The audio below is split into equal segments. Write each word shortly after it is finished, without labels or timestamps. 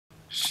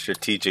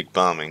Strategic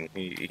bombing.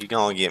 He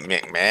gonna get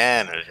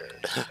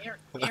McManager'd.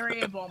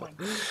 Area bombing.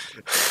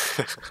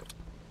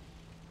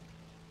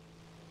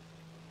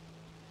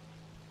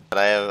 But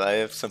I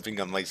have something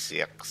on my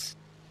 6.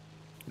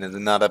 And it's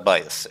not a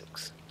bias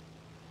 6.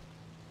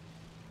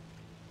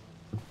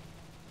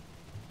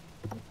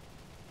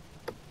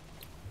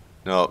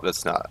 No,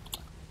 that's not.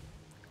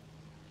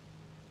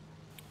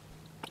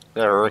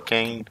 The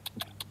hurricane.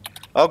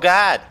 Oh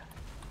God!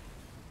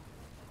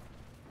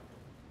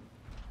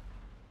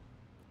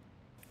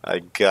 I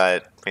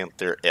got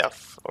Panther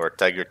F or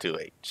Tiger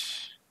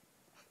 2H.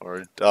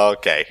 Or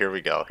okay, here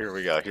we go. Here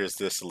we go. Here's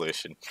the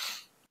solution.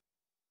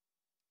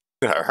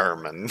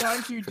 Herman.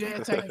 Don't you dare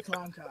take a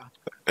clunker.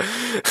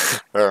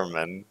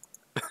 Herman.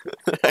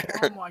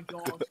 Oh my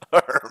god.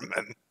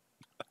 Herman.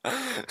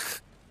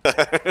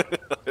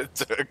 It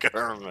took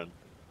Herman.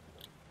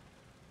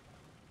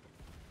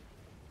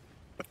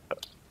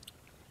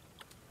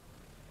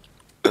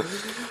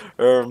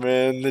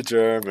 Herman the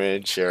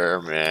German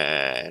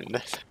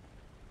Sherman.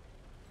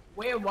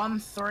 We're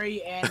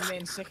 1-3 and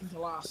then second to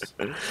last.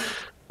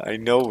 I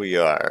know we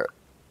are.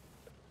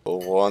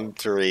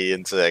 1-3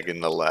 and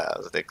second to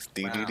last.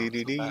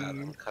 xDDDD.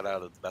 Wow, cut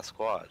out of the best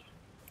squad.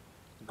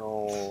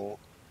 No.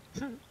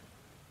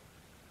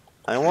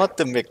 I want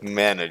the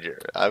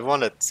McManager. I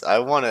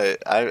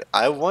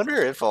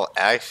wonder if I'll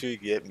actually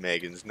get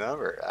Megan's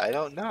number. I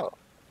don't know.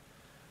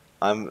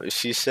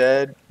 She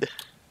said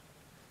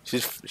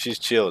she's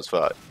chill as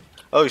fuck.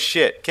 Oh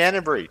shit,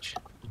 cannon breach.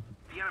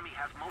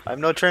 I have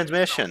no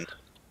transmission.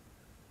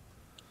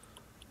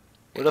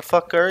 Where the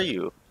fuck are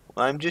you?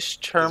 I'm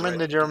just Herman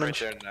the German. Right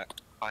there in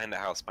that, behind the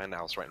house, right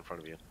in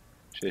front of you.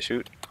 Should I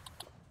shoot?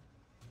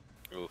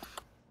 Oof.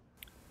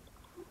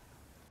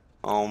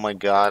 Oh my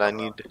god, I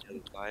need to...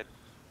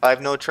 I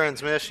have no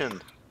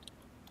transmission.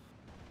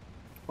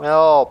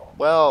 Well. In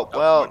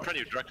front of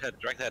you,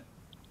 direct head.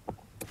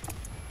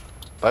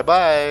 Bye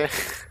bye.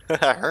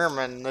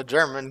 Herman the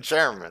German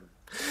Sherman.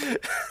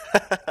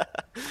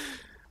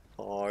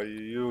 Oh,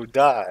 you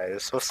die.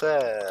 So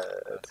sad.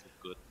 That's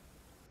good.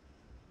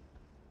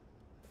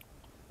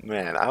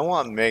 Man, I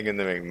want Megan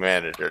the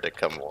McManager to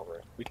come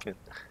over. We can...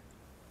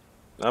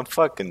 I'm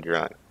fucking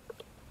drunk.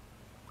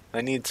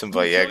 I need some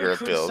Viagra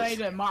pills.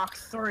 Crusader Mark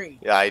III.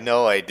 Yeah, I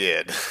know I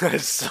did. I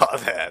saw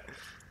that.